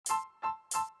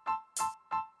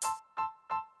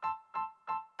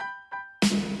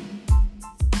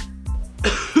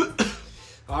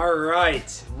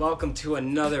right, welcome to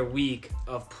another week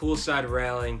of Poolside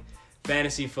Railing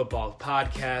Fantasy Football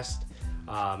Podcast.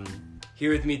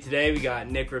 Here with me today, we got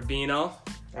Nick Rubino.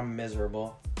 I'm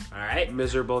miserable. All right.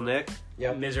 Miserable Nick.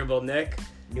 Yep. Miserable Nick.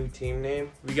 New team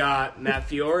name. We got Matt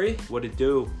Fiore. What it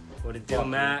do? What it do, Fuck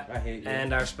Matt? you. I hate you.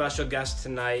 And our special guest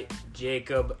tonight,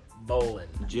 Jacob Bolin.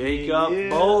 Jacob Yeah.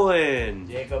 Bolin.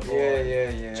 Jacob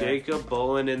Bolin. Yeah. Jacob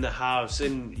Bolin in the house.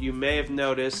 And you may have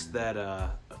noticed that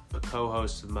a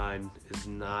co-host of mine is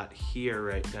not here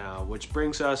right now, which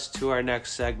brings us to our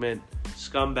next segment,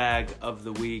 Scumbag of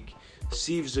the Week.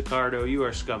 Steve Zaccardo, you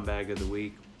are Scumbag of the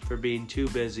Week for being too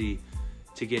busy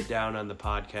to get down on the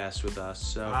podcast with us.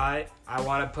 So I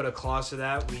want to put a clause to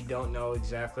that. We don't know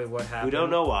exactly what happened. we don't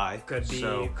know why. Could be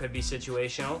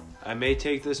situational. I may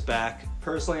take this back.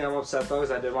 Personally, I'm upset though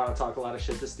because I did want to talk a lot of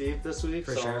shit to Steve this week.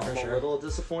 For so sure. I'm a little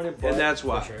disappointed, but And that's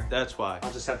why. sure. That's why.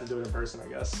 I'll just have to do it in person, I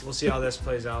guess. We'll see how this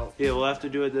plays out. Yeah, we'll have to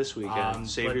do it this weekend.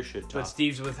 Save but, your shit talk. But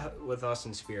Steve's with us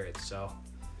in spirit, so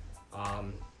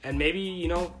and maybe,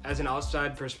 as an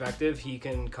outside perspective, he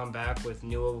can come back with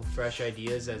new, fresh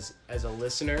ideas as a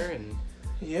listener, and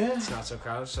it's not so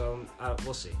crowded. So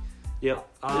we'll see. Yep,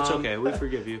 it's okay. We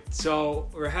forgive you. So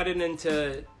we're headed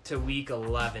into week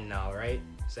 11 now, right?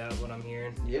 Is that what I'm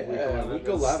hearing? Yeah, week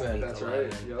 11. That's Week right.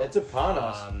 11. Yep. It's upon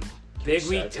us. Big Sad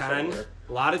week it's 10. over.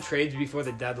 A lot of trades before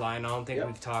the deadline. I don't think Yep.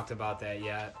 we've talked about that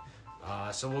yet.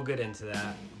 So we'll get into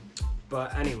that.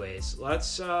 But anyways,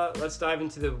 let's dive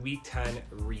into the week 10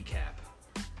 recap.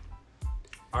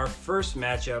 Our first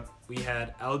matchup, we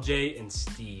had LJ and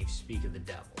Steve. Speak of the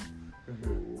devil.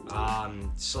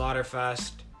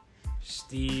 Slaughterfest.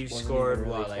 Steve Wasn't scored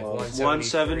even really like close.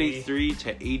 173 to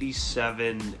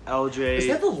 87. LJ. Is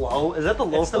that the low? Is that the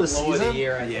low It's for the the low of season? the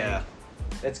year, I Yeah.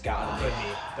 think. It's gotta Could be.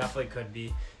 be. Definitely could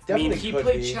be. Definitely he could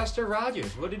played be. Chester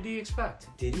Rogers. What did he expect?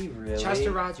 Did he really?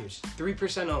 Chester Rogers,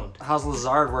 3% owned. How's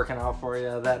Lazard working out for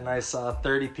you? That nice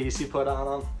 30 piece you put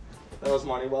on him. That was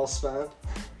money well spent.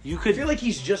 You I could. feel like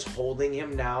he's just holding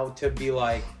him now to be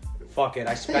like, fuck it,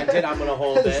 I spent it, I'm gonna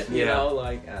hold it. You Yeah. know,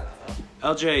 like, I don't know.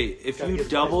 LJ, if Gotta you get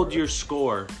his doubled money's your worth.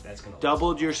 score, That's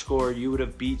gonna you would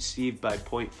have beat Steve by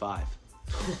 0.5.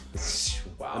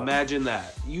 Wow. Imagine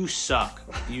that. You suck.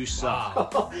 You suck.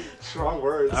 Wow. Strong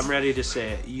words. I'm ready to say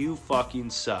it. You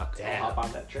fucking suck. I'll Damn. hop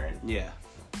on that train. Yeah.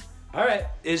 All right.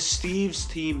 Is Steve's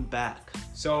team back?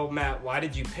 So Matt, why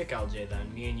did you pick LJ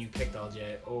then? Me and you picked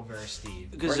LJ over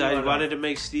Steve. Because Where you I on wanted to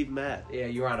make Steve mad. Yeah,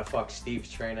 you were on a fuck Steve's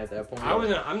train at that point. I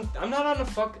wasn't. I'm not on a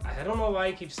fuck. I don't know why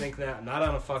he keeps thinking that. I'm not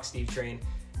on a fuck Steve train.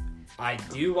 I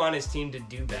do want his team to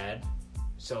do bad.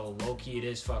 So low key it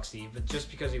is fuck Steve, but just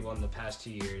because he won the past 2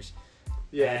 years.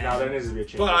 Yeah, And- no, there needs to be a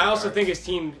change. But I also think his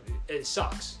team it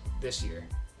sucks this year.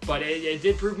 But it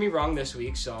did prove me wrong this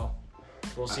week, so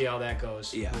we'll see how that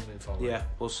goes Yeah. moving forward. Yeah,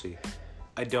 we'll see.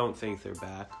 I don't think they're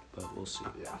back, but we'll see.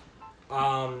 Yeah.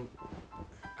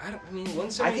 I mean,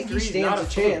 173 I think he is not stands a a fluke.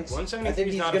 chance. 173 I think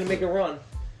is he's not going to make a fluke. run.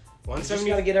 You just 170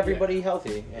 got to get everybody yeah.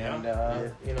 healthy. And, Yeah.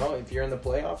 if you're in the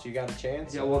playoffs, you got a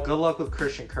chance. Yeah, well, good luck with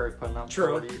Christian Kirk putting up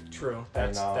True, 40. true. I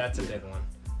That's know. a big one.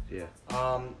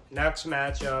 Yeah. Next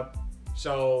matchup.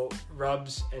 So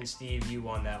Rubs and Steve, you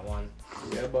won that one.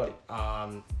 Yeah, buddy.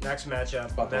 Next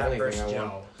matchup, About the Matt only thing versus I won.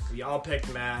 Joe. We all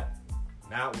picked Matt.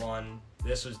 Matt won.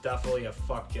 This was definitely a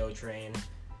fuck Joe train.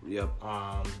 Yep.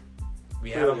 We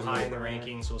have him Really high in the good, man.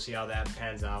 rankings. We'll see how that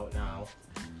pans out now.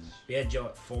 We had Joe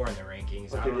at 4 in the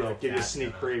rankings. I I'll don't know. give you a if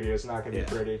sneak that's preview. It's not going to Yeah.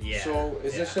 be pretty. Yeah. So,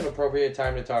 is this an appropriate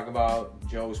time to talk about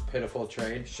Joe's pitiful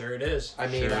trade? Sure it is. I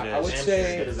mean, Sure it I is. would And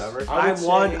say... shit as ever. I would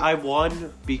won. say- I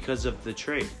won because of the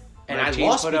trade. and My I team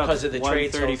lost put up because of the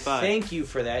trade, so 135. thank you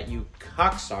for that, you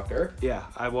cocksucker. Yeah,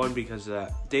 I won because of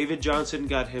that. David Johnson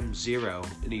got him 0,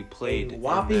 and he played A in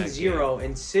whopping that 0,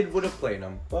 and Sid would have played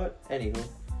him. But, anywho.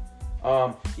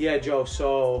 Yeah, Joe,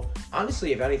 so,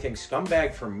 honestly, if anything,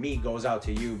 scumbag for me goes out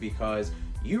to you because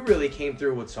you really came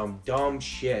through with some dumb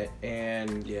shit,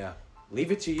 and game. Yeah.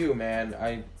 leave it to you, man.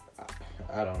 I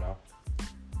don't know.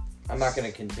 I'm not going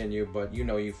to continue, but you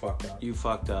know you fucked up. You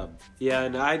fucked up. Yeah,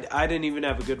 and I didn't even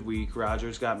have a good week.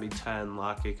 Rogers got me 10,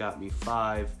 Lockett got me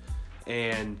 5,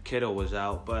 and Kittle was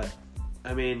out. But,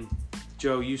 I mean,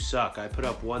 Joe, you suck. I put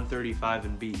up 135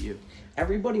 and beat you.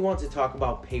 Everybody wants to talk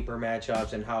about paper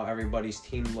matchups and how everybody's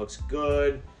team looks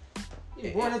good.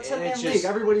 Well, it's a And man it's league. just-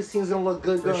 Everybody's team's going to look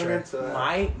good For going sure. into that.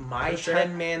 My For sure.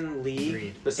 10-man league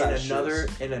Agreed. Besides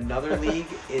in another league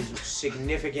is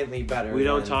significantly better. We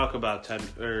don't than- talk about 10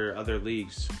 or other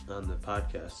leagues on the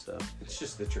podcast, so. It's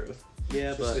just the truth. Yeah,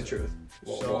 It's just the truth.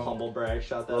 Little humble brag.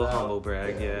 Shout that little out. humble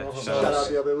brag, Yeah, yeah. little humble- Shout, out, Shout out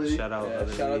the other league. shout out Yeah,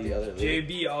 other shout out league. the other league.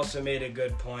 JB also made a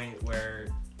good point where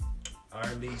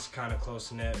our league's kind of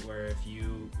close knit where if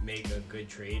you make a good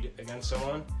trade against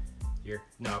someone, you're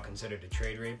now considered a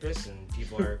trade rapist, and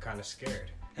people are kind of scared.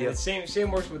 And Yep. the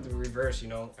same works with the reverse. You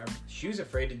know, Shu's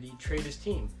afraid to trade his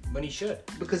team when he should.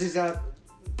 Because he's got,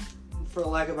 for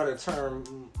lack of a better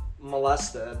term,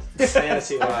 molested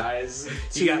fantasy-wise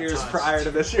 2 got years touched. prior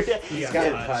to this year. Yeah, He got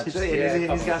gotten touched. touched. He's, Yeah, a he's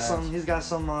couple got of some. times. He's got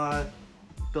some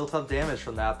built-up damage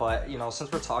from that. But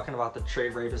since we're talking about the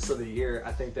trade rapist of the year,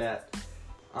 I think that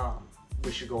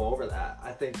we should go over that.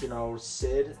 I think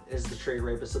Sid is the trade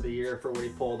rapist of the year for what he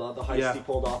pulled off, the heist Yeah. he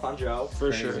pulled off on Joe.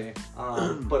 For sure. Crazy.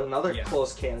 But another Yeah.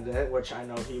 close candidate, which I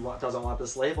know he doesn't want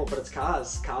this label, but it's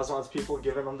Kaz. Kaz wants people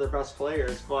giving him their best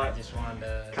players, I but just wanted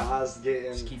to Kaz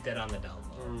getting. just keep that on the down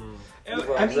low. I mean,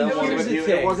 That here's the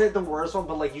thing. It wasn't the worst one,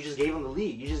 but you just gave him the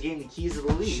lead. You just gave him the keys to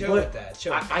the lead. Show But it that.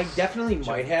 Show it. I definitely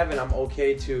might have, and I'm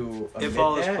okay to admit If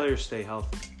all his that. players stay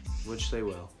healthy, which they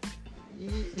will.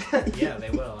 Yeah,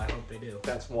 they will. I hope they do.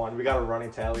 That's one. We got a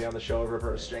running tally on the show of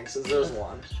reverse jinxes. There's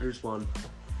one. There's one.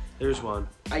 There's one.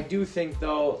 I do think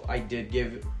though I did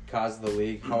give Kaz the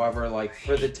league. However,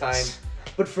 for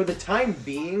the time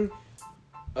being,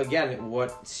 again,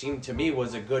 what seemed to me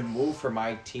was a good move for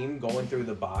my team going through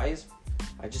the buys.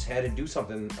 I just had to do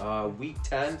something. Week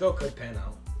 10. Still could pan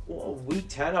out. Well, week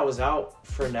 10, I was out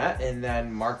for net, and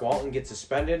then Mark Walton gets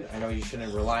suspended. I know you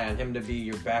shouldn't rely on him to be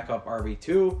your backup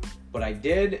RB2, but I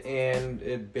did, and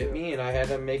it bit me, and I had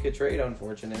to make a trade,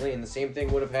 unfortunately. And the same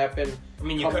thing would have happened. I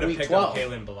mean, you come could have week picked 12. up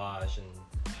Kalen Balazs and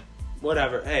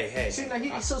Whatever. Hey. See,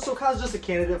 now so Kaz just a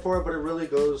candidate for it, but it really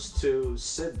goes to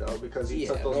Sid though because he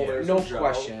took those players no from Joe.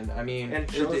 question. I mean,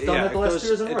 And Joe's It- done yeah, it the it last goes- 2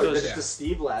 years in a it row. He goes- did it to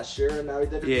Steve last year, and now he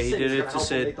did it Yeah, to he Sid. did He's it gonna to help him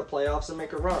Sid. make the playoffs and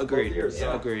make a run Agreed. both years.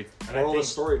 So. Agreed. And I Moral of the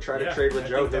think- story: try to yeah, trade with I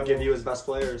Joe. think He'll that give will- you his best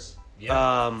players. yeah.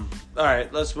 All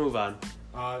right. Let's move on.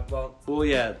 Well, Well,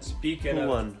 yeah. speaking Who of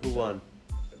won? Who won?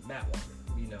 Matt won.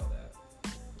 We know that.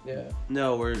 yeah.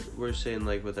 No, we're saying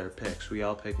with our picks. We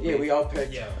all picked. Yeah, me. we all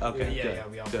picked. Yeah. Okay, Yeah. good, Yeah.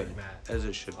 We all good. picked Matt. As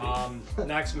it should be.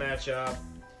 Next matchup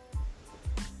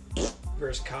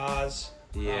versus Kaz.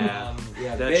 Yeah.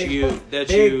 Yeah, That's big- you.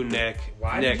 That's big- you, Nick.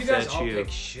 Why Nick, did you guys that's all you. pick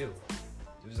Shu?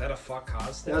 Was that a fuck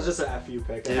Kaz thing? That was just an FU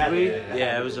pick. Did It had we? to be.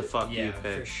 Yeah, it was a fuck yeah, you for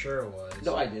pick. sure was.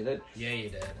 No, I didn't. Yeah, you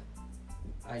did.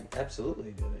 I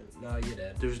absolutely didn't. No, you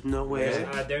did. There's no way.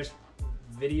 There's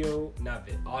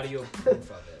audio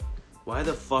proof of it. Why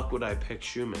the fuck would I pick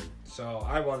Schumann? So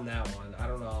I won that one. I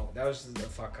don't know. That was the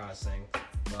fuck Kaz thing.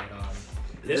 But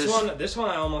This- this one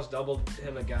I almost doubled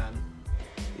him again.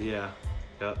 Yeah.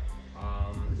 Yep.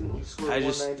 You scored I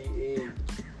just- 198.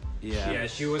 Yeah. Yeah,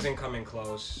 she wasn't coming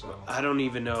close. So. I don't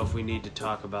even know if we need to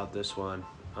talk about this one.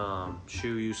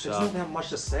 Shu, you There's suck. not that much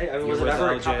to say. I mean, You're was it with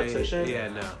ever a LJ. competition? Yeah,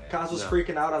 no. Kaz was No.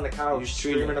 freaking out on the You're couch,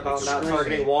 screaming screaming about like not screaming.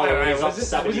 targeting water. I He's up wasn't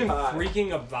 75.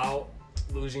 freaking about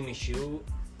losing the shoe.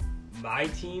 My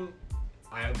team,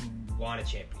 I want a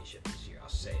championship this year. I'll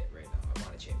say it right now. I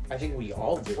want a championship. I think we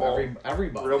all do. Bold.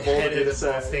 Everybody. Real bold. That to is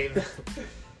a bold say. statement.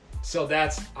 So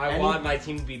I Any- want my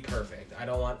team to be perfect. I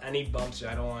don't want any bumps.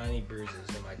 I don't want any bruises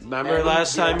in my team. Remember And-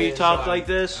 last time you yeah, talked So like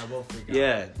this? I will freak out.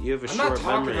 Yeah, you have a I'm short not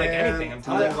talking memory. like And anything. I'm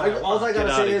telling you what I all I want. gotta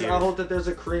Get say outta is here. I hope that there's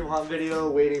a Kareem Hunt video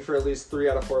waiting for at least 3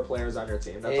 out of 4 players on your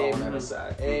team. That's all I'm Amen. gonna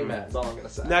say. Amen. That's all I'm gonna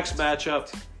say. Next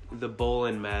matchup, the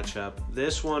Bolin matchup.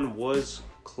 This one was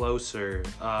closer.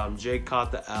 Jake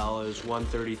caught the L. It was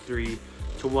 133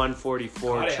 to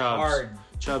 144. Caught it hard.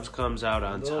 Chubbs comes out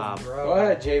on Little top. bro. Go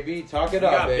ahead, JB. Talk it You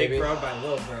up, got baby. big bro by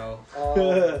little bro.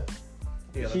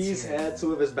 Yeah, let's He's hear it. had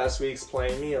 2 of his best weeks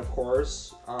playing me, of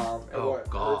course. And Oh, what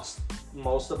God. hurts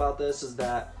most about this is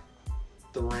that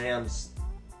the Rams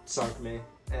sunk me,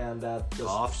 and that just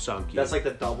Off sunk you. that's like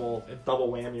the double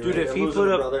whammy. Dude, right? if They're he losing put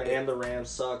the up- brother and the Rams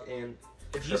suck, and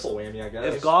If you triple whammy, I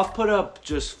guess. if Goff put up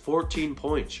just 14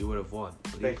 points, you would have won.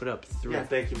 But he Thank- put up 3. Yeah,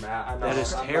 thank you, Matt. I know. That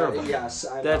is I'm not- terrible. Yes,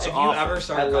 I know. That's If awful. you ever I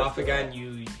start live off for again,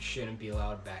 you shouldn't be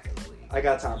allowed back in the league. I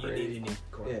got Tom You Brady. need a new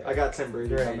quarterback. I got Tim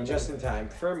Brady. Great, coming just in time.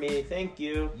 For me, thank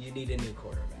you. You need a new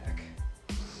quarterback.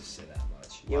 Just say that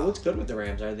much. Yeah, what's good with the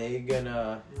Rams? Are they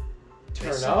gonna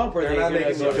turn suck. up, or are They're they not gonna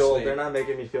making me go to feel. sleep? They're not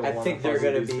making me feel. I warm think and they're fuzzy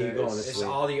gonna these be days. going to It's sleep.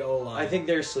 all the O line. I think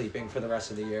they're sleeping for the rest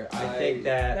of the year. I think Night,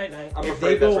 that night. I'm if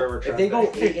afraid they that's where go we're if they go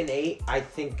trending. 8-8, I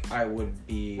think I would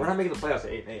be. We're not making the playoffs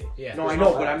at 8-8. Yeah. No, I There's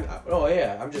know, no but way.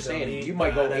 I'm just The saying league- you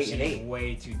might go the 8-8. NFC is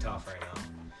way too tough right now.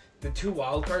 The 2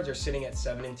 wild cards are sitting at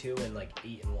 7-2 and like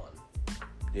 8-1.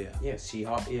 Yeah. Yeah,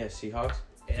 Seahawks.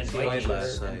 And They played Vikings.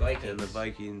 last And night, Vikings. and the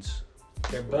Vikings.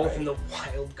 They're both Right. in the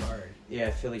wild card. Yeah,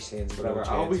 Philly stands no Whatever. chance.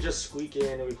 I hope we just squeak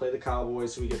in and we play the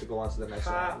Cowboys so we get to go on to the next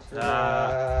round.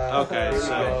 Okay, Here we so-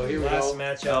 go. Here we Last go.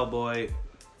 matchup. Hell boy.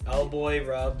 L-Boy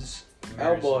rubs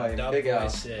Oh boy, Dub big boy L.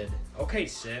 Sid. Okay,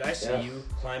 Sid, I see Yeah. you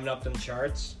climbing up them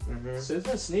charts. Mm-hmm. Sid's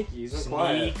been sneaky. He's been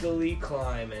quiet. Sneakily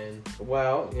climbing.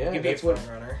 Well, yeah, Give me a that's what.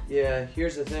 front runner. Yeah,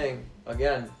 here's the thing.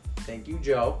 Again, thank you,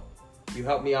 Joe. You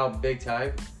helped me out big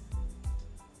time.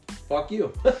 Fuck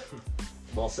you.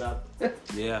 Well said.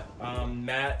 Yeah,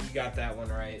 Matt, you got that one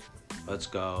right. let's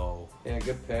go. Yeah,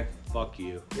 good pick. Fuck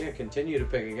you. Yeah, continue to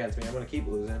pick against me. I'm gonna keep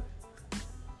losing.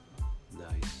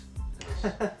 Nice.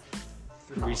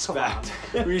 Oh, Respect.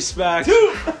 come Respect.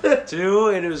 Two,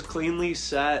 and it was cleanly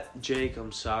set. Jake,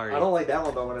 I'm sorry. I don't like that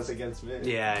one though when it's against me.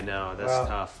 Yeah, I know. That's Well,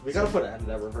 tough. We gotta put an end to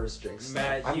that reverse jinx.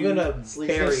 Matt, I'm you, gonna This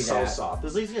league's bury getting so that. soft.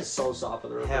 This league's getting so soft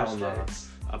with the reverse Hell no. jinx.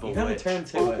 I'm a You gotta witch. turn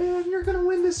to Oh it. man, you're gonna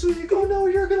win this week. Oh no,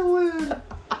 you're gonna win.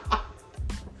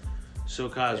 So,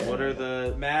 Kaz, what are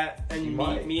the Matt and You me,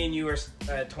 might. me and you are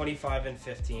at 25 and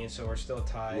 15, so we're still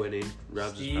tied. winning?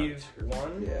 Rebs is Steve, probably-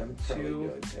 1, Yeah, I'm probably 2,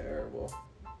 doing terrible.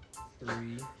 3.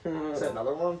 Is that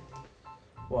another one?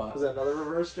 What? Was that another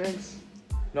reverse jinx?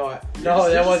 No,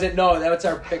 that wasn't. No, that's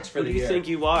our picks for Who the do you year. think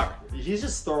you are? He's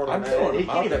just throwing I'm them throwing in. He them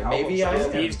out can't even there. help Maybe I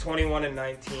himself. am. Steve's 21 and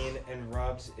 19, and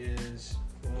Rob's is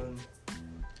 1,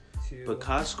 2. But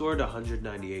Kaz scored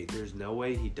 198. There's no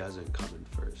way he doesn't come in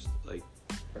first. Like,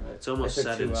 it's almost I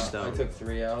took set in 2 L's. stone. I took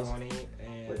 3 L's. 20 Like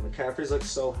and McCaffrey's like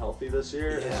so healthy this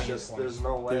year. Yeah. It's just there's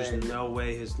no way. There's no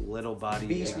way his little body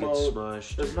Beast gets mode.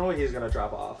 smushed. There's no way he's gonna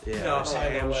drop off. Yeah, No, his no way.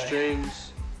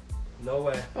 hamstrings. no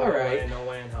way. All no right. Way, no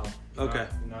way in hell. Okay.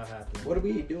 Not happening. What are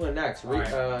we doing next? All right.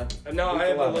 No, Week I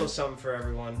have 11. a little something for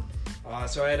everyone.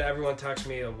 So I had everyone text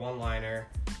me a one-liner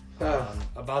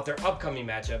about their upcoming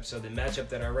matchup. So the matchup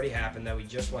that already happened that we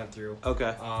just went through.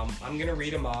 Okay. I'm gonna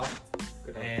read them off,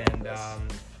 Good and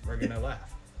we're gonna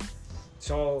laugh.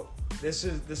 So this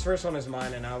first one is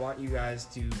mine, and I want you guys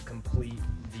to complete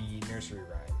the nursery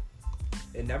rhyme.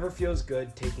 It never feels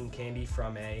good taking candy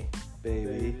from a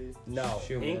Baby. no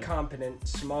Shoot, man. incompetent,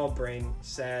 small brain,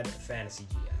 sad fantasy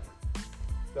GM.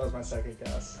 That was my second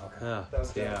guess. Okay. Yeah. That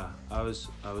was good. Yeah. I was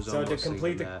So almost to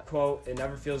complete the thinking that. quote, it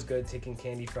never feels good taking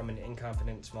candy from an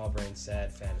incompetent, small brain,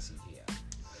 sad fantasy GM.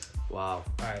 Wow.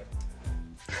 All right.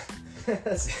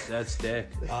 That's dick.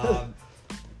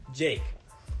 Jake.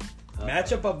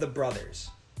 Matchup of the brothers.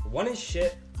 One is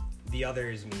shit, the other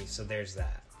is me, so there's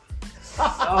that.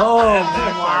 Oh,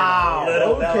 wow.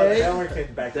 Little- That one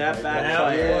came back. That to back- That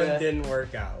Backfire. one didn't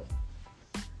work out.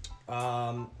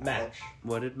 Matt.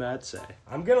 What did Matt say?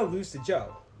 I'm gonna lose to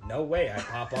Joe. No way I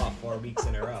pop off 4 weeks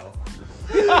in a row.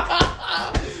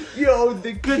 Yo,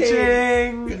 the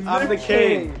Ka-ching! I'm the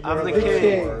king. I'm the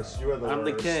king. You are the I'm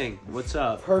the worst. king. What's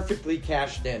up? Perfectly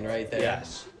cashed in right there.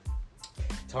 Yes.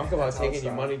 Talk about That's how taking it's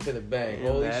your done. money to the bank. And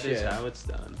Holy that shit. is how it's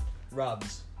done.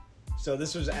 Rubs. So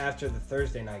this was after the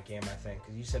Thursday night game, I think,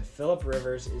 because you said Phillip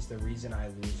Rivers is the reason I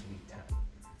lose week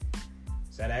 10.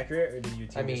 Is that accurate, or did your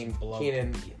team I mean, just blow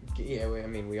Keenan. compete? Yeah,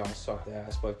 we all sucked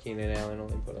ass, but Keenan Allen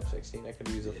only put up 16. I could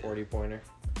use a 40-pointer.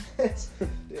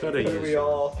 Coulda used we one.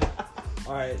 all.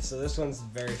 All right, so this one's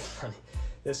very funny.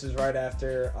 This is right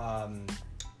after,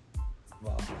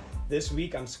 this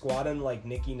week I'm squatting like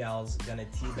Nicky Nell's gonna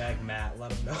teabag Matt,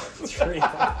 let him know it's real.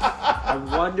 I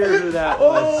wonder who that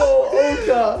was. Oh,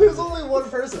 Oka! There's only one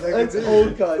person that That's can do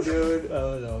it. Oka, dude.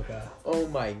 Oh, no, okay. Oh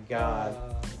my god.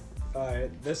 All right,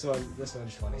 this one's funny.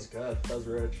 That was good. That was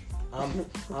rich.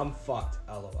 I'm fucked.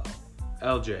 LOL.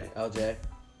 LJ. LJ.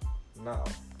 No.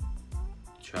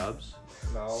 Chubbs.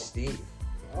 No. Steve.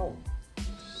 Oh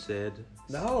Sid.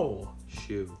 no.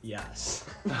 Shoe. Yes.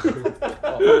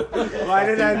 Why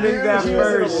did I think that He was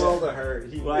in first? a world of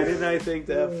hurt. Why didn't I think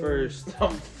that first?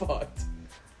 I'm fucked.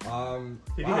 He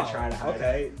didn't wow. even try to hide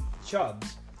Okay,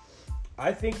 Chubbs.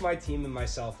 I think my team and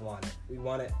myself want it. We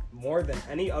want it more than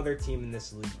any other team in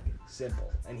this league.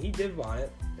 Simple. And he did want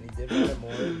it, and he did want it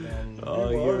more than. Oh,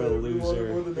 you're a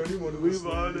loser. We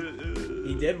want it.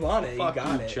 He did want it. Fuck he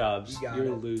got you, it. Chubbs. He got You're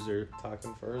a it. loser.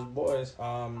 Talking for his boys.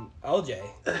 LJ,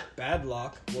 bad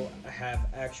luck will have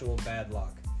actual bad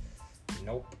luck.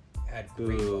 Nope. Had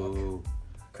great luck. Boo.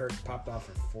 Kirk popped off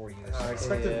for 40 this I year.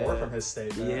 expected Yeah. more from his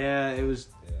statement. Yeah, it was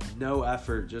Yeah. no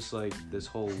effort, just like this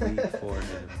whole week for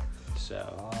him.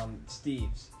 So.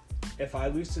 Steve's. If I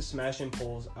lose to Smash and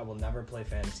Pulls, I will never play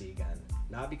fantasy again.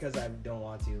 Not because I don't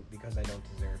want to, because I don't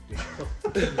deserve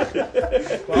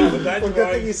to. Well, that's Well,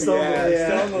 good thing you still Yeah, win.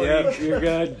 still in the Yep, league. you're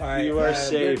good. All right, you are you're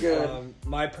safe. good.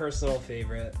 My personal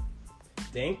favorite,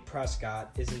 Dak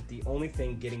Prescott isn't the only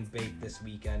thing getting baked this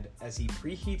weekend as he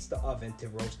preheats the oven to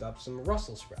roast up some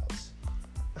Brussels sprouts.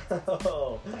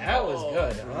 Oh. That was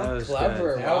good, That huh? was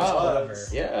Clever. That was Wow. clever.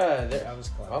 Yeah. That was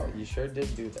clever. Oh, you sure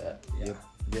did do that. Yeah.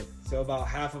 Yep. So about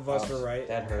half of us Wow, were right,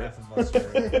 that and hurt. half of us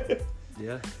were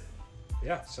Yeah.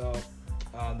 yeah. So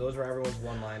those were everyone's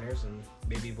one-liners, and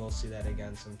maybe we'll see that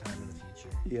again sometime in the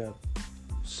future. Yeah.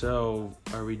 So,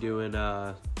 are we doing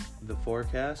the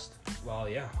forecast? Well,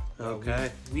 yeah.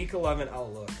 Okay. Week 11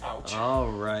 outlook. Ouch. All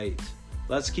right.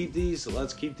 Let's keep these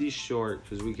short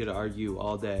because we could argue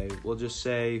all day. We'll just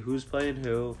say who's playing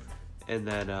who, and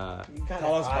then You gotta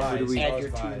Tell us add buys. your Tell us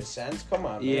 2 buys. cents. Come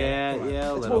on, man. yeah, Come on. yeah. a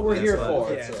That's little what we're bit, here but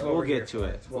for. Yeah, it's what We'll we're here get to for. it.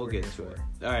 It's what We'll we're get here to it.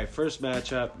 for. All right, first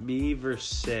matchup: me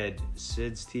versus Sid.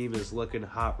 Sid's team is looking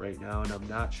hot right now, and I'm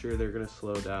not sure they're gonna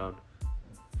slow down.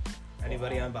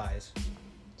 Anybody on buys?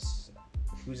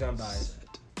 Who's on buys?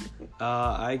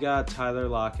 I got Tyler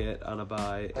Lockett on a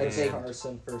bye I'd say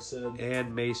Carson for Sid.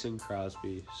 and Mason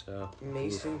Crosby. So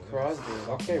Mason Crosby.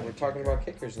 Okay, we're talking about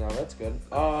kickers now. That's good.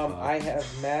 I have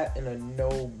Matt in a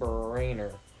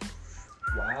no-brainer.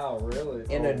 Wow, really?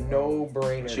 In a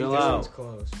no-brainer. Chill This out. one's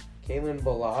close. Kalen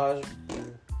Balaj,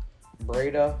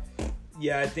 Breda.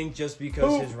 Yeah, I think just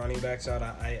because his running back's out,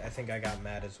 I think I got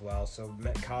Matt as well. So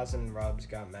Kaz and Rubs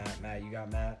got Matt. Matt, you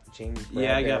got Matt? James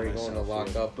Yeah, I got Bradbury going to myself,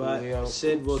 lock yeah. up But Julio.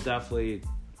 Sid will definitely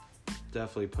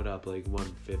put up like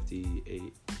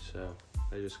 158. So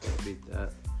I just gotta beat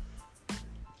that.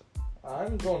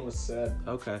 I'm going with Sid.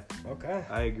 Okay, Okay.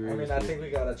 I agree. I mean, with I you. think we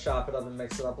gotta chop it up and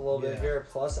mix it up a little bit Yeah. here.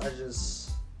 Plus, I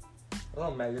don't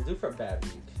know, man, you're due for a bad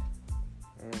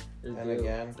week. You're And due.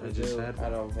 again, I just had I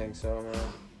don't think so,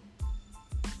 man.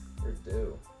 You're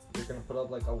due. You're gonna put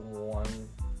up like a 1.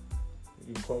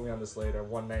 You can quote me on this later.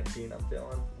 119. I'm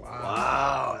feeling.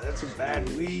 Wow, that's a bad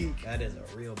week. That is a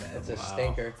real bad That's a one.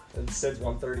 stinker. And Sid's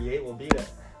 138. We'll beat it.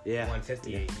 Yeah.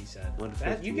 158, he said.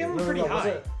 158. You give him No, pretty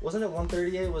high. Wasn't it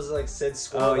 138? Was like Sid's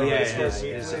score? Oh like, yeah, his first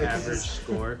his week? average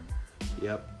score.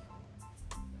 Yep.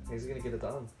 He's gonna get it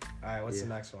done. All right, what's the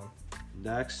Yeah. next one?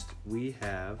 Next we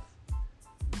have.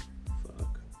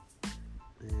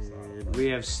 And we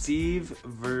have Steve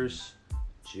versus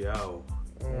Joe.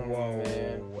 Whoa.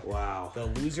 man. Wow. The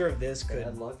loser of this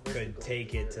Bad luck versus could the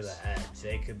take it to the Bears. edge.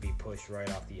 They could be pushed right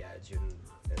off the edge in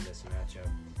this matchup.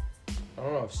 I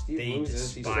don't know if Steve They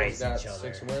loses. He still despise got each other.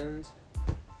 6 wins.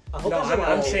 I hope No, there's a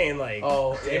lot I'm of- saying like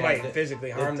they yeah, might the- physically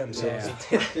harm themselves.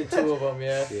 Yeah. The 2 of them,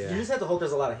 yeah. You Yeah. just have to hope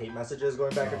there's a lot of hate messages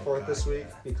going back and Oh, forth God, this week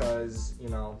yeah. because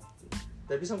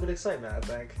there'd be some good excitement. I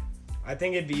think. I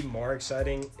think it'd be more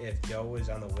exciting if Joe was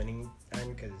on the winning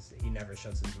end because he never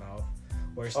shuts his mouth.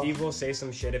 Where Steve will say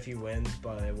some shit if he wins,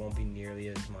 but it won't be nearly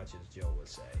as much as Joe would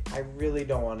say. I really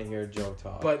don't want to hear Joe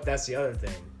talk. But that's the other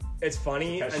thing. It's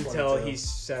funny Catch until 22. he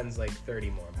sends like 30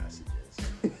 more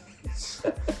messages.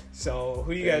 So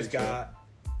who do you Very guys true. got?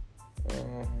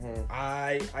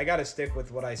 I got to stick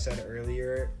with what I said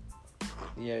earlier,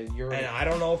 yeah, you're and I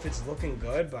don't know if it's looking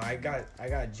good, but I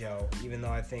got Joe. Even though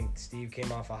I think Steve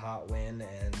came off a hot win,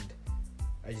 and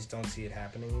I just don't see it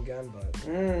happening again, but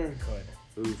it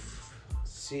could. Oof.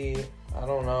 See, I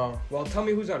don't know. Well, tell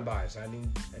me who's on buys. I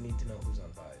need to know who's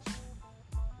on buys.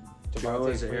 Joe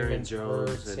is Aaron Freeman, Jones Bird,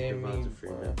 and Sammy, Devonta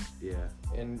Freeman. Yeah.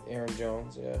 and Aaron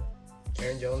Jones. Yeah,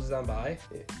 Aaron Jones is on buy.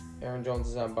 Aaron Jones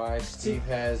is on bye. Steve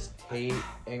has Tate,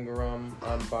 Ingram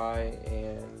on bye,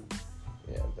 and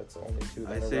yeah, that's the only 2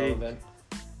 that I are think- relevant.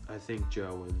 I think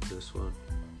Joe wins this one.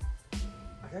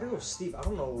 I gotta go with Steve. I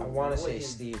don't know. I wanna what say he's-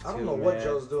 Steve, I don't too, know what man.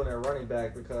 Joe's doing at running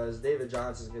back because David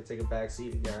Johnson's gonna take a back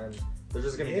seat again. They're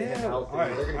just gonna get him healthy. all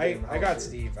right. They're gonna get him I got healthy.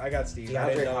 Steve. I got Steve. I DeAndre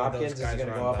didn't know Hopkins those is guys going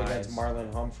to were go on up buys. against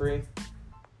Marlon Humphrey.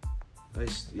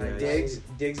 Yeah,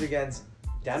 Diggs against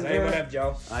Does anyone Denver. have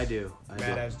Joe? I do. Matt do.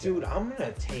 has Joe. Dude, I'm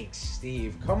going to take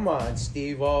Steve. Come on,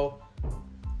 Steve-O.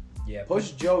 Yeah.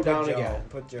 Push Joe down Joe. again.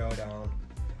 Put Joe down.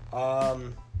 All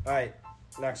right.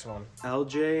 Next one.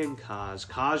 LJ and Kaz.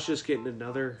 Kaz just getting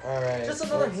another. All right. Just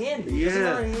another handy. Just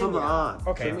another Yeah, handy come out. on.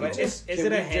 Okay, Can we but just- is can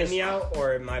it a we hand just- me out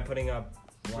or am I putting up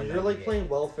You're like playing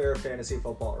welfare fantasy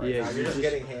football right Yeah, now. you're You're just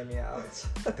just- getting hand me outs.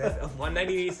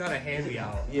 198 is not a hand me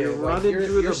out. Yeah, You're like, running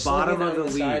through the slinging bottom on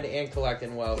of the side league. and collecting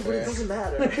But it welfare. doesn't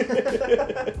matter.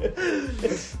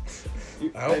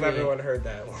 I hope mean- everyone heard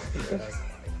that one.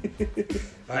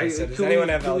 All right, so does Can anyone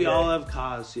we, have can we LJ? all have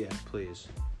Kaz? Yeah, please.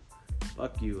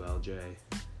 Fuck you, LJ.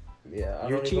 Yeah, I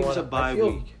Your don't even team's wanna- a bye I feel-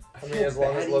 week. I mean, feel as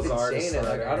long bad as even Lazard is saying it. Like,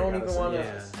 starting, I don't I even gotta want to.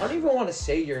 Yeah. I don't even want to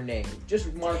say your name.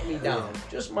 Just mark me down.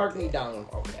 Just mark me down.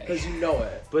 Okay. Because you know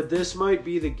it. But this might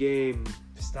be the game.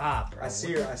 Stop, bro. I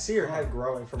see your head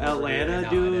growing from over Atlanta, here. No,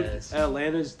 dude. it is.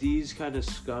 Atlanta's D's kind of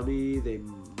scummy. They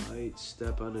might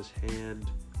step on his hand.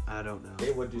 I don't know.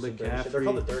 They would do some dirty shit. They're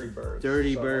called the Dirty Birds.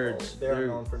 Dirty Birds. They're They're-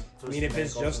 known for. I mean, if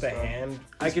it's just a hand,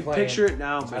 I He's can playing. picture it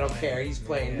now. I don't care. He's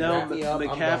playing. No, Wrap me up. I'm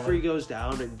McCaffrey going. goes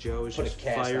down and Joe is Put a just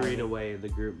cast on firing me. away in the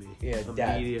group me. Yeah,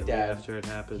 dead, immediately dead. after it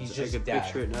happens. He's I just can dead.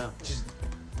 picture it now. Just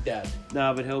dead.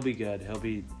 No, but he'll be good. He'll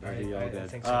be I all good.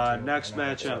 think so too. Next And I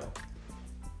hope matchup: so.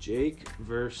 Jake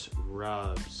versus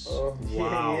Rubs. Oh,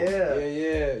 Wow.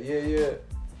 Yeah.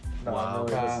 No, Wow.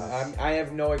 I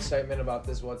have no excitement about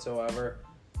this whatsoever.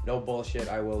 No bullshit.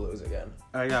 I will lose again.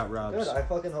 I got Rubs. Good, I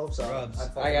fucking hope so. Rubs.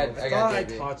 I I got- I thought I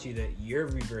JB. taught you that your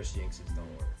reverse jinxes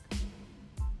don't work.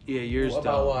 Yeah, yours About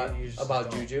don't. what? Yours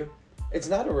About don't. Juju? It's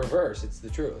not a reverse. It's the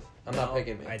truth. I'm not No?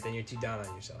 picking me. Alright, then you're too down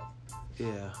on yourself.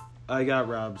 Yeah, I got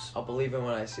Rubs. I'll believe it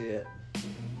when I see it.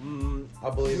 Mm,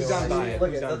 I'll believe Who's it on when I by see it? it.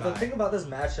 Look, Who's the on by? thing about this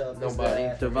matchup Nobody.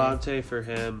 is that Devontae for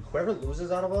him. whoever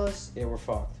loses out of us Yeah, we're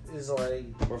fucked. is like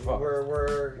We're fucked.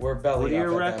 we're Belly What are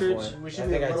your up at that records? point. we I should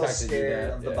be think a I little texted you scared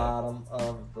that, of the yeah. bottom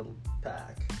of the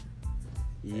pack.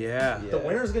 Yeah. Yeah. The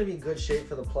winner's gonna be in good shape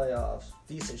for the playoffs,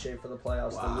 decent shape for the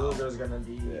playoffs. Wow. The loser's gonna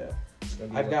be. Yeah. it's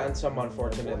gonna be I've like, gotten some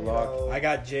unfortunate luck. I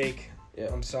got Jake. Yeah.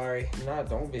 I'm sorry. Nah,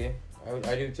 don't be.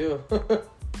 I do too.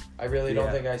 I really don't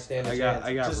Yeah. think I stand a I chance.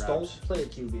 got Just Rubs. don't play a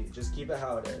QB. Just keep it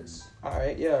how it is. All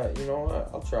right, yeah. You know what?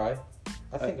 I'll try.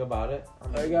 I think about it.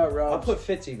 I got I'll Rubs. put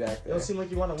Fitzy back It there. don't seem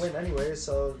like you want to win anyway,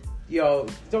 so Yo,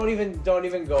 don't even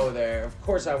go there. Of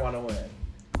course I want to win,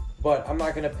 but I'm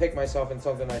not gonna pick myself in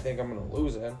something I think I'm gonna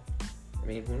lose in. I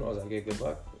mean, who knows? I get good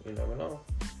luck. You never know.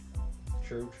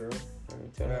 true. Let me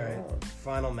turn it Alright. around.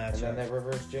 Final And then matchup. that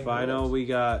reverse jingle. Final, we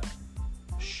got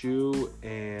Shoe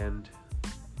and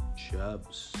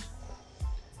Chubbs.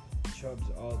 Chubbs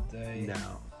all day. No.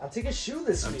 I'm taking Shoe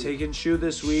this I'm week. taking Shoe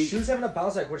this week. Shoe's having a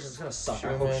bounce back, which is gonna suck. Shoe,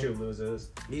 I hope man. Shoe loses.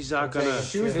 He's not I'm gonna. taking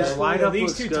Shoe's His definitely lineup At least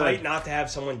looks too good. tight not to have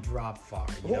someone drop far,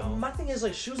 you Well, know? my thing is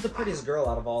like Shoe's the prettiest girl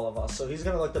out of all of us, so he's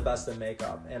gonna look the best in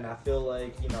makeup, and I feel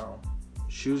like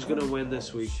Shoe's gonna win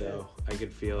this Oh, week shit. though. I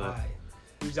could feel it. Why?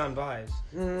 Who's on buys?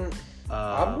 I'm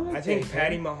Uh, gonna I think take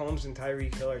Patty him Mahomes and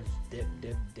Tyreek Hill are just dip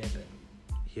it.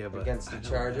 yeah, but against the I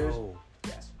don't Chargers? know.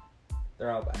 Yes.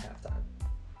 they're out by halftime.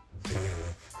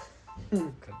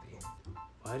 Could be.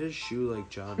 Why does Shoe like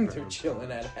John They're Brown?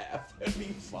 chilling at half. That'd be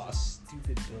fun.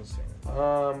 Stupid Bills fan.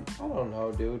 I don't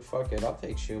know, dude. Fuck it. I'll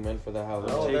take Schumann for the Oh,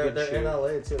 Halloween. take they're a in Shoe.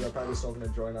 LA too. They're probably still gonna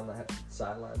join on the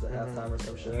sidelines at Mhm. halftime or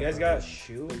some shit. You guys got a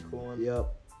shoe? pretty cool one.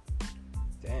 Yep.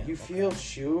 Damn. You okay. feel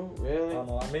Shoe? I Really? don't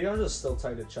know. Maybe I'm just still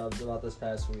tight to Chubbs about this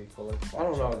past week, but like I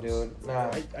don't know, Chubbs. dude. Nah,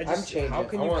 I I'm just, changing. How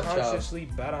can I you want Chubbs. consciously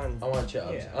bet on? I want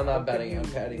Chubbs. Yeah, I'm how not can betting on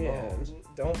you- Patty Mahomes.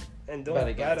 Don't Bet bet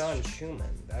against. on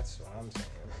Schumann. That's what I'm saying.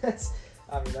 That's,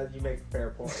 I mean, you make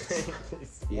fair points.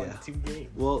 It's Yeah. 1-2 games.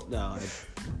 Well, no,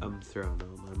 I'm throwing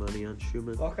all my money on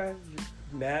Schumann. Okay.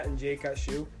 Matt and Jake got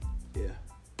shoe. Yeah.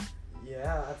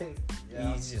 Yeah, I think.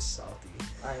 Yeah, He's just salty.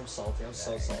 I am salty. I'm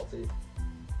so salty.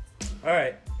 All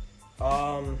right.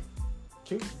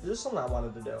 There's something I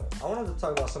wanted to do. I wanted to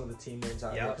talk about some of the team names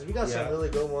out here Yep. because we got some Yep. really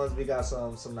good ones. We got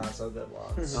some not so good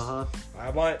ones. Uh huh. I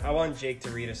want Jake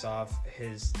to read us off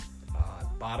his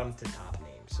bottom to top name.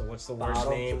 So what's the worst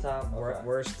Bottom to name? top? Okay.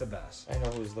 Worst to best. I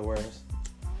know who's the worst.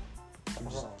 I'm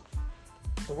just,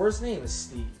 The worst name is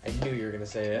Steve. I knew you were gonna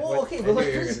say it. Well, okay, I but knew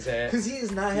you were gonna say it. because he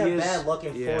has not He had is- bad luck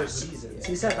in yeah. 4 seasons. Yeah.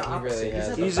 He's had the He opposite. really He's has.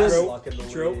 had the He's best in- luck in the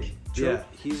Trope. league. Yeah,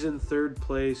 he's in third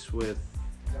place with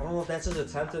I don't know if that's his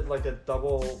attempt at like a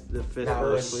double the fifth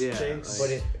reverse place. Yeah. jinx, But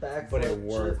it- backflip But it shit.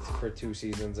 worked for 2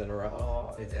 seasons in a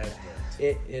row. Oh, It has worked.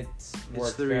 It's It's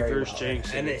worked the very reverse well.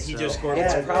 jinx. And in he itself. just scored.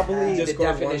 It's Yeah, probably he just the scored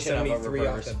definition of a 173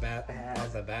 off reverse.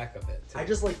 the back of it. Too. I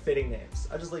just like fitting names.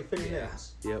 I just like fitting Yeah.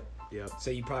 names. Yep. Yep. So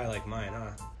you probably like mine,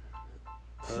 huh?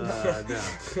 No.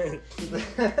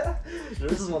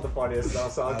 This is one of the funniest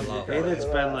stuff. So I'll I give you love it. credit And it's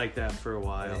for been that. like that for a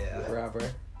while. Yeah. Forever.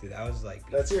 Dude, that was like.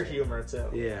 That's your humor too.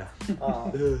 Yeah. 60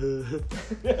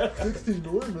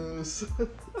 enormous.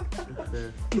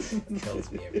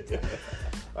 kills me every time.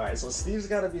 All right, so Steve's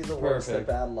got to be the worst at Perfect.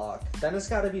 bad luck. Then it's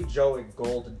got to be Joe at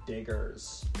Gold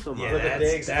Diggers. Come Yeah, on. With the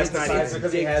that's- digs, that's he not decides even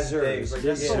because he has Digzers. digs. Like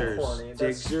that's so Digzers. corny.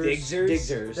 That's, Digzers.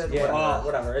 Digzers? that's Yeah.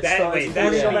 whatever. It's That- still, wait, it's that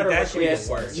no should be- matter that what should be you the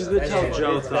say. worst. You could That's tell what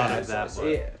Joe it is. thought of that one.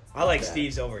 Yeah. I like Yeah.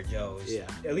 Steve's over Joe's. Yeah.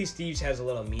 At least Steve's has a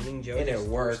little meaning. Joe's And it just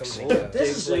works. something Well, else. This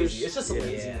is Digzers. lazy. It's just a Yeah.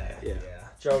 lazy Yeah. name. Yeah.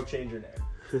 Joe, change your name.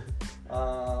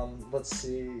 Let's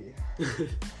see.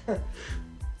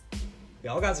 We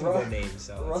all got some Ru- good names.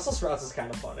 So Russell Sprouts is kind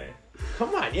of funny.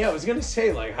 Come on, yeah, I was gonna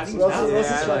say, like, how do you Russell, not?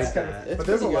 Russell I Sprouts like is kind that. of, It's but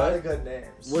there's a pretty lot good. of good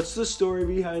names. What's the story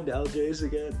behind LJ's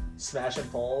again? Smashing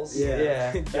poles?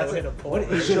 Yeah. Joe That's hit a- a pole. What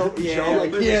is Joe, yeah, Joe,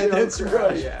 like, yeah, Joe that's Crash.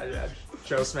 right. Yeah.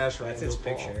 Joe smashed right That's into his the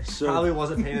pole. picture. So Probably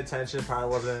wasn't paying attention. Probably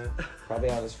wasn't. Probably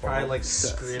on his phone. Probably like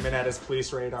screaming at his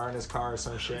police radar in his car or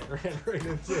some shit. Ran right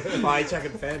into it. Probably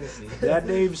checking fantasy. that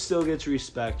name still gets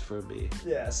respect from me.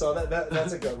 Yeah, so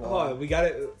that's a good Oh, one. we got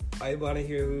it. I want to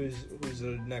hear who's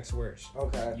the next worst.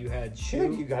 Okay. You had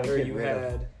think Shoe, you gotta or get you rid of-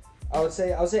 had.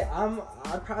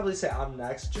 I'd probably say I'm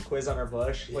next. Jaquiz on our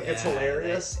Bush. Like it's Yeah,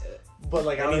 hilarious. But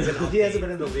like, And he's he hasn't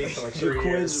been in the league for like 3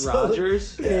 years. Quiz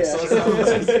Rogers. Yeah, so it's time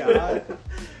to take God.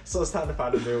 So it's time to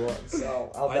find a new one.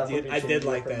 So I'll I definitely did. be I did changing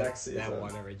like it for that. next season. That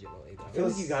one originally. I feel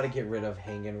like you got to get rid of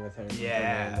hanging with him.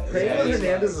 Yeah. Praying Yeah, with he's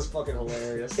Hernandez is fucking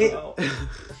hilarious. Though.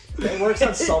 That works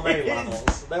on so many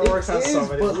levels. That works on so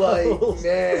many but levels. like,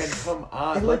 man, come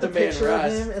on, And let like the the man picture of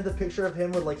rest. him, and the picture of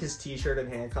him with like his T-shirt and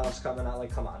handcuffs coming out,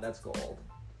 like, come on, that's gold.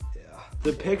 Yeah.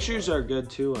 The pictures are good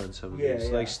too on some of Yeah, these.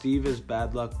 yeah. Like Steve is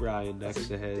Bad Luck Brian next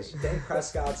to his. Dak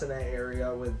Prescott's in that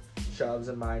area with Chubbs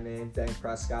and my name, Dak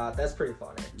Prescott. That's pretty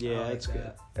funny. Yeah, I like it's good.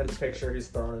 that. And the picture he's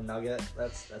throwing a nugget.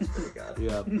 That's pretty good.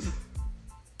 Yep.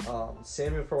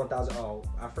 Samuel for 1,000. Oh,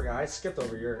 I forgot. I skipped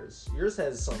over yours. Yours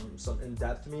has some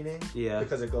in-depth meaning. Yeah.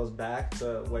 Because it goes back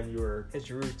to when you were Its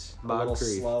roots. a little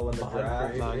Moncrief. slow in the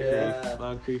draft. Yeah.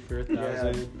 Moncrief for Yeah.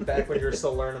 1,000. Back when you were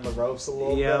still learning the ropes a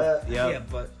little Yep. bit. Yeah, Yep.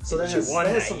 but So that you has- won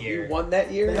that has that some- year. You won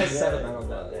that year? They had Yeah, 7 you on won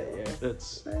that year.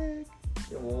 That's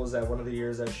Yeah, what was that? One of the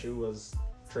years that shoe was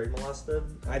trade molested?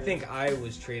 I think I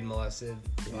was trade molested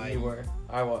by You were.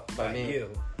 I was. by By me. you,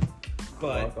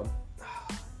 but Welcome.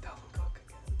 Dalvin Cook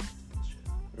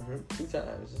again. 2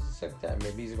 times. This is the second time.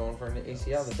 Maybe he's going for an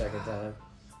ACL the second time.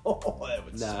 Oh, that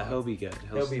would nah. suck. He'll be good.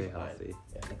 He'll He'll stay be fine. healthy.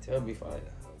 Yeah, he'll be fine.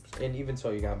 And even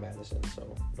so, you got Madison,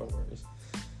 so no worries.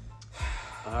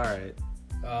 All right.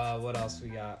 What else we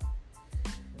got?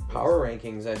 Power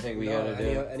rankings, I think we No, gotta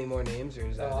do. any more names or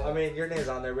is that? I it? mean, your name's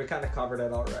on there. We kind of covered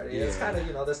it already. It's Yeah. kind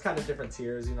of, there's kind of different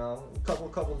tiers. A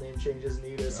couple name changes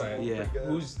needed. Some Right. Yeah. pretty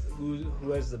good.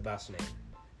 who has the best name?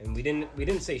 And we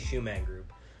didn't say Shoeman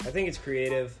Group. I think it's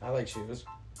creative. I like shoes.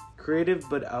 Creative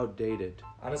but outdated.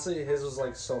 Honestly, his was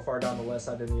like so far down the list,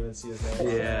 I didn't even see his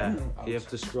name. Yeah. Ouch. You have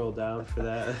to scroll down for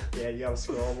that. Yeah, you gotta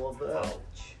scroll a little bit.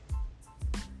 Ouch.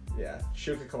 Yeah,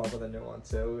 Shu could come up with a new one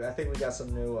too. I think we got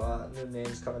some new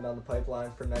names coming down the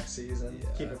pipeline for next season. Yeah,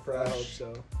 Keep it I fresh. hope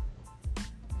so.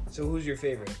 So who's your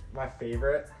favorite? My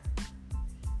favorite.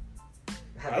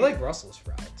 I like Brussels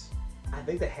sprouts. I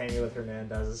think the hanging with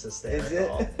Hernandez is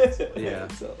hysterical. Yeah.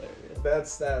 It's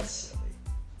hilarious. That's.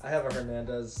 I have a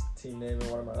Hernandez team name in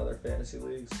one of my other fantasy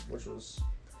leagues, which was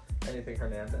anything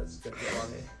Hernandez. Gonna get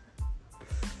on me.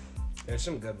 There's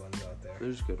some good ones out there.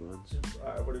 There's good ones. All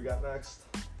right, what do we got next?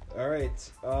 All right.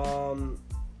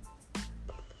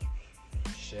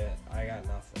 Shit, I got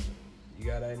nothing. You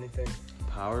got anything?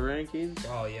 Power rankings?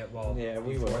 Oh yeah, well Yeah,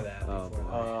 we before will. that. Oh,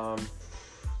 Before that.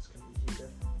 It's gonna be heated.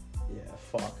 Yeah,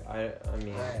 fuck. I mean,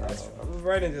 Yeah, that's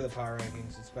right into the power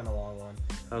rankings. It's been a long one.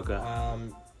 Okay.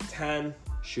 10.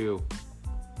 Shoe.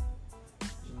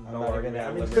 I'm No not argument. even-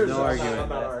 I mean, No there's argument. I'm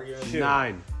not arguing. Shoot.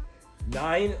 9.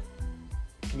 9.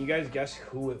 Can you guys guess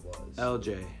who it was?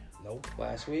 LJ. Nope.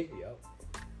 last week. Yep.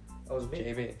 That was me.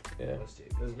 JB. Yeah. It was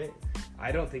JB. It was me.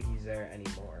 I don't think he's there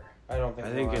anymore. I don't think.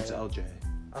 I think so it's either. LJ.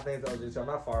 I think it's LJ too. I'm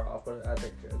not far off, but I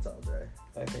think it's LJ.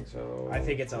 I think so. I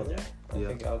think it's LJ. I Yeah.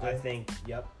 think LJ. I think.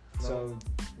 Yep. No. So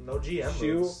No GM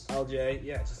Shoe, moves. LJ.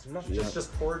 Yeah, just nothing. Yeah.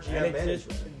 Just poor And GM it's management.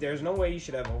 just, there's no way you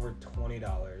should have over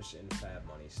 $20 in fab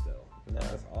money still No.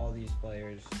 with all these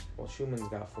players. Well, Schumann's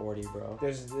got 40, bro.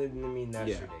 There's, I mean, that's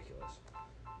Yeah. ridiculous.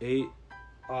 8.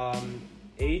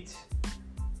 8.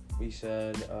 We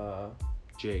said,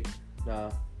 Jake.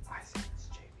 nah. I think it's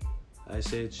JB. I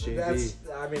say it's JB. That's.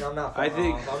 I mean, I'm not. Far I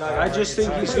think. Off. I'm not I gonna just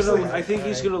argue. think he's Honestly, gonna. I think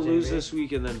he's Alright, gonna lose JB. this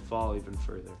week and then fall even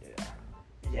further. Yeah.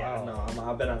 Yeah, Wow. no,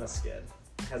 I've been on a skid.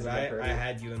 Hasn't been pretty. I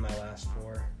had you in my last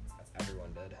 4.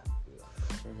 Everyone did.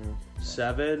 Mm-hmm.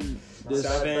 7. This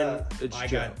 7. It's I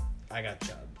Joe. got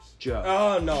Chubbs. Joe.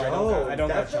 Oh no, Joe, I don't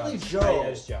got definitely Chubbs. Joe.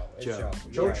 It's Joe. It's Joe. Joe.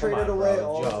 Joe Yeah. traded Come on, away bro,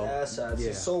 all Joe. his assets. Yeah.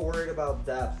 He's so worried about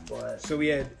depth, but So we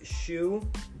had Shoe,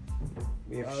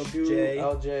 We have LJ, Shu,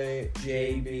 LJ,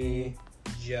 JB,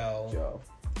 Joe. Joe.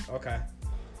 Okay.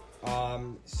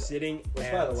 Sitting which,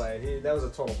 at, by the way, that was a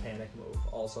total panic move.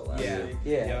 Also last Yeah. week.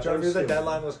 Yeah. Yeah. Joe that knew was the stupid.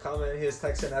 deadline was coming. He was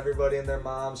texting everybody and their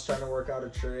moms trying to work out a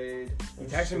trade. he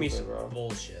texted me some Stupid, bro.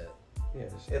 bullshit.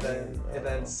 Yes. And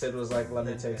then Sid was like, "Let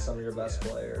me And take some of your best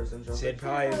yeah. players." And Joe Sid like,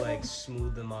 probably "Yeah." like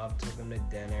smoothed him up, took him to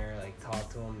dinner, like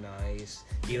talked to him nice,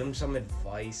 gave him some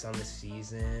advice on the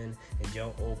season, and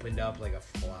Joe opened up like a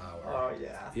flower. Oh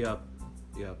yeah. Yep.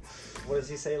 Yep. What does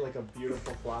he say? Like a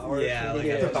beautiful flower. Yeah, like He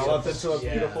a- developed into a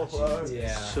yeah. beautiful flower.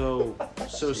 Yeah. So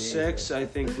Jesus. 6. I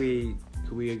think we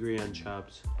agree on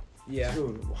Chubbs. Yeah.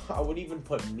 Dude, I would even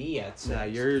put me at 6. Nah,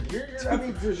 you're. I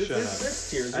mean, dude, Shut there's up.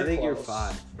 tiers. I think you're close.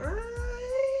 5. I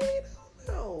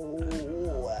don't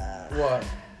know. What?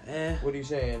 Eh. What are you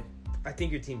saying? I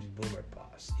think your team's boom or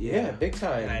bust. Yeah, big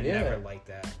time. And I yeah. never liked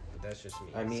that, but that's just me.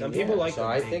 I mean, some people yeah, like so the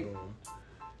I big think- boom.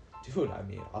 Dude, I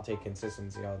mean, I'll take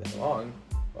consistency all day long.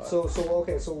 But So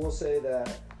okay, so we'll say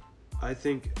that I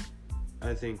think.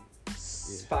 yeah,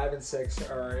 5 and 6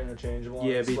 are interchangeable.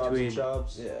 Yeah, It's Rubs and between-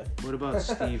 Chubbs. Yeah. What about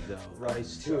Steve though?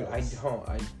 Dude, I don't.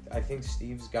 I think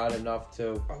Steve's got enough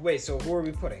to. Oh, wait, so who are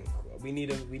we putting? We need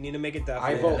to make it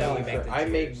I definite. vote. and then we Me make for, the I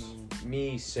make tiers.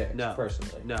 me 6 No.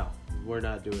 personally. No, we're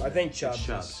not doing I that. think It's Chubbs.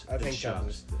 Chubbs. I think It's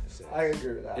Chubbs. Is I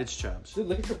agree with that. It's Chubbs. Dude,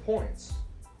 look at your points.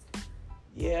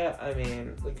 Yeah, I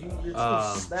mean, Like you're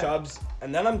snapped. Chubbs,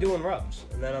 and then I'm doing Rubs,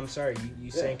 and then I'm sorry, you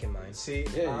sank in mine. See,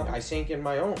 yeah, I sank in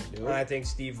my own, dude. And I think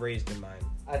Steve raised in mine.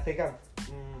 I think I'm.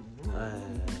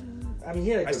 I mean, he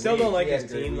had a I good still don't week. like He had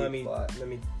his a great team. week, but Let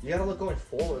me. You gotta look going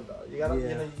forward though. You gotta,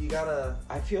 Yeah. you gotta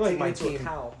I feel take like my it into team.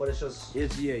 account. But it's just,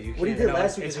 It's you What do you can't. do? No,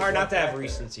 last week it's is hard just not to one have factor.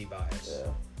 recency bias.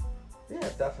 Yeah.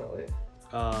 definitely.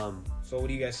 So what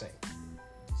do you guys think?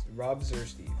 Rubs or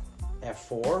Steve? At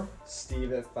 4?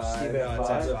 Steve at 5. Steve at No, it's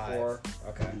five. at at 4.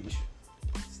 Okay.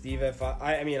 Steve at 5.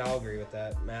 I mean, I'll agree with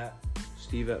that. Matt,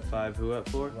 Steve at 5. Who at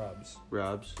 4? Rubs.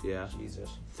 Rubs. Yeah. Jesus.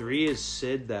 3 is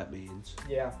Sid. That means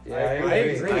Yeah, Yeah, I I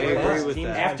agree. agree. I agree with Team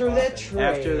that. time After that popping. trade.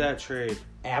 after that trade.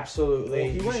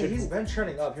 Absolutely. Well, You he's been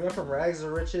trending up. He went from rags to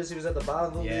riches. He was at the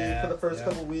bottom of the league for the first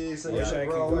couple weeks. And Wish he I could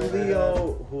growing.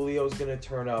 go Julio's gonna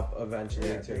turn up eventually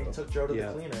Yeah, too. he took Joe to Yeah.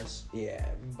 the cleaners. Yeah.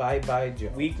 Bye, Joe.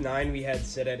 Week 9, we had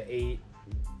Sid at 8.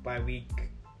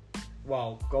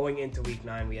 Going into week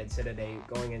 9, we had Sid at 8.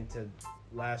 Going into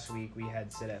last week, we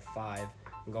had Sid at 5.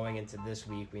 And going into this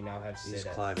week, we now have Sid He's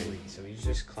at climbing. 3. So he's He's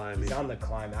just climbing. he's on the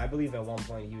climb. I believe at one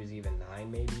point he was even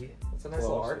 9, maybe. It's a nice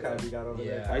little Close, archive yeah. you got over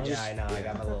Yeah, there. I know. I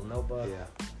got my little notebook.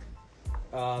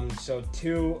 Yeah. So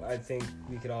 2, I think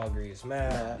we could all agree is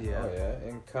Matt. Yeah. Oh yeah. And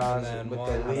And Kaz then with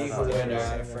 1, the league I don't know.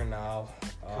 winner. for now.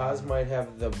 Kaz might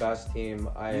have the best team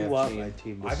I You have want seen. my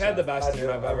team to I've had the suck. best I team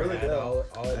do. I've I ever really had. do.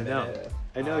 I'll admit know. it.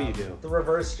 I know you do. The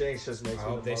reverse jinx just makes I me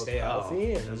hope the they most stay proud.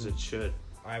 healthy. As it should.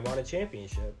 I want a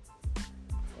championship.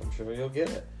 I'm sure you'll get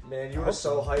it. Man, you were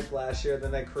so hyped last year.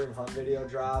 Then that Kareem Hunt video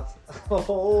dropped.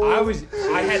 Oh,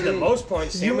 I had the most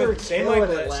points. You were Same killing like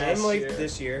it last year.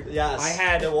 this year. Yes, I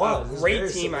had it was. It a was great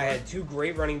very team. I similar. had 2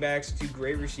 great running backs, 2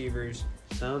 great receivers.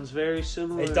 Sounds very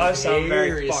similar. It does sound very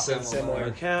Very fucking similar.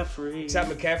 similar. McCaffrey. Except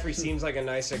McCaffrey seems like a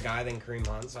nicer guy than Kareem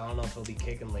Hunt, so I don't know if he'll be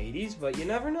kicking ladies, but you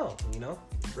never know, you know?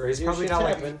 He's Crazier probably shit's got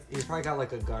like happened. he's probably got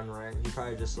like a gun ring. He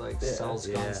probably just like Yeah. sells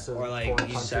Yeah. guns to Or like foreign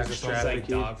he's countries or sex something. It's like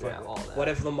trafficking. dog fight. Yeah, all that. What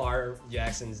if Lamar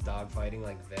Jackson's dog fighting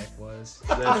like Vic was?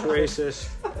 That's racist.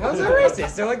 How's that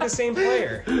racist? They're like the same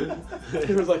player.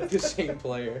 They're like the same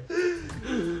player.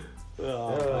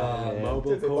 Mobile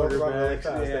Dude, they both run really quarterbacks. fast.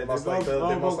 Yeah, They they're must like both the- they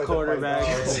mobile must like to fight quarterbacks.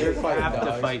 dogs. They're They fighting have to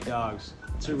dogs. fight dogs.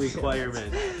 It's a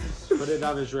requirement. Put it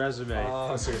on his resume.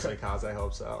 Oh, seriously, Kaz, I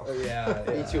hope so. Yeah.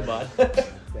 Me too, bud.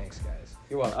 Thanks, guys.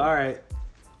 You're welcome. All right.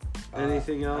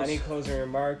 Anything else? Any closing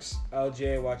remarks?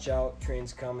 LJ, watch out.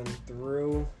 Train's coming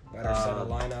through. Better set a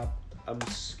lineup. I'm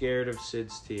scared of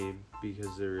Sid's team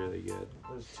because they're really good.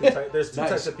 There's two Nice,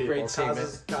 types of people. great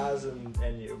Kaz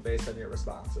and you, based on your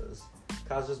responses.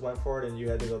 Kaz just went for it, and you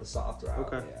had to go the soft route.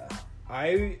 Okay. Yeah.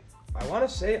 I want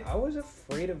to say I was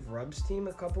afraid of Rub's team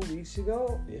a couple weeks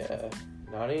ago. Yeah.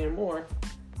 Not anymore.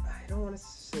 I don't want to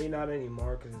say not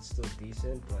anymore because it's still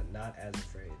decent, but not as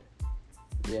afraid.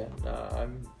 Yeah. Nah,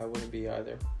 I wouldn't be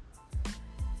either.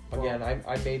 Again,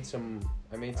 I made some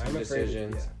I'm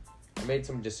decisions. afraid. I made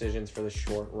some decisions for the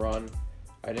short run.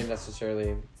 I didn't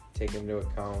necessarily take into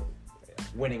account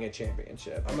winning a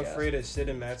championship. I'm I guess. afraid of Sid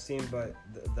and Matt's team, but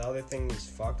the other thing that's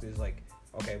fucked is like,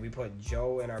 okay, we put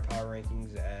Joe in our power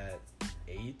rankings at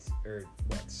 8 or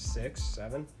 6,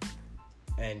 7,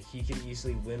 and he could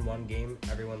easily win one game.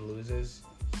 Everyone loses.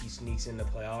 He sneaks into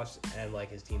playoffs and like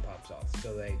his team pops off.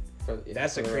 So that's the for the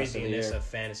rest of the craziness year. of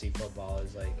fantasy football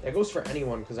is like. That goes for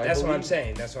anyone because That's what I'm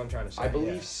saying. That's what I'm trying to say. I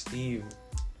believe yeah. Steve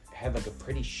had like a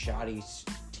pretty shoddy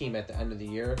team at the end of the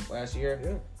year last year,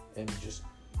 Yeah. and just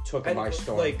took him And, by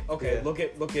storm. like, okay, Yeah.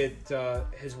 look at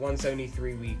his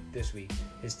 173 week this week.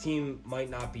 His team might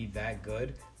not be that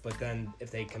good, but then if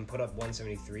they can put up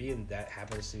 173 and that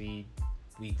happens to be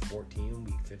week 14,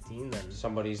 week 15, then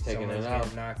somebody's taking someone's it out.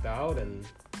 getting knocked out, and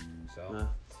so. Yeah.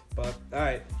 But all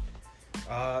right,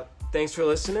 thanks for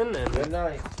listening, and Good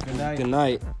night. Good night. Good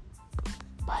night.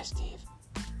 Bye, Steve.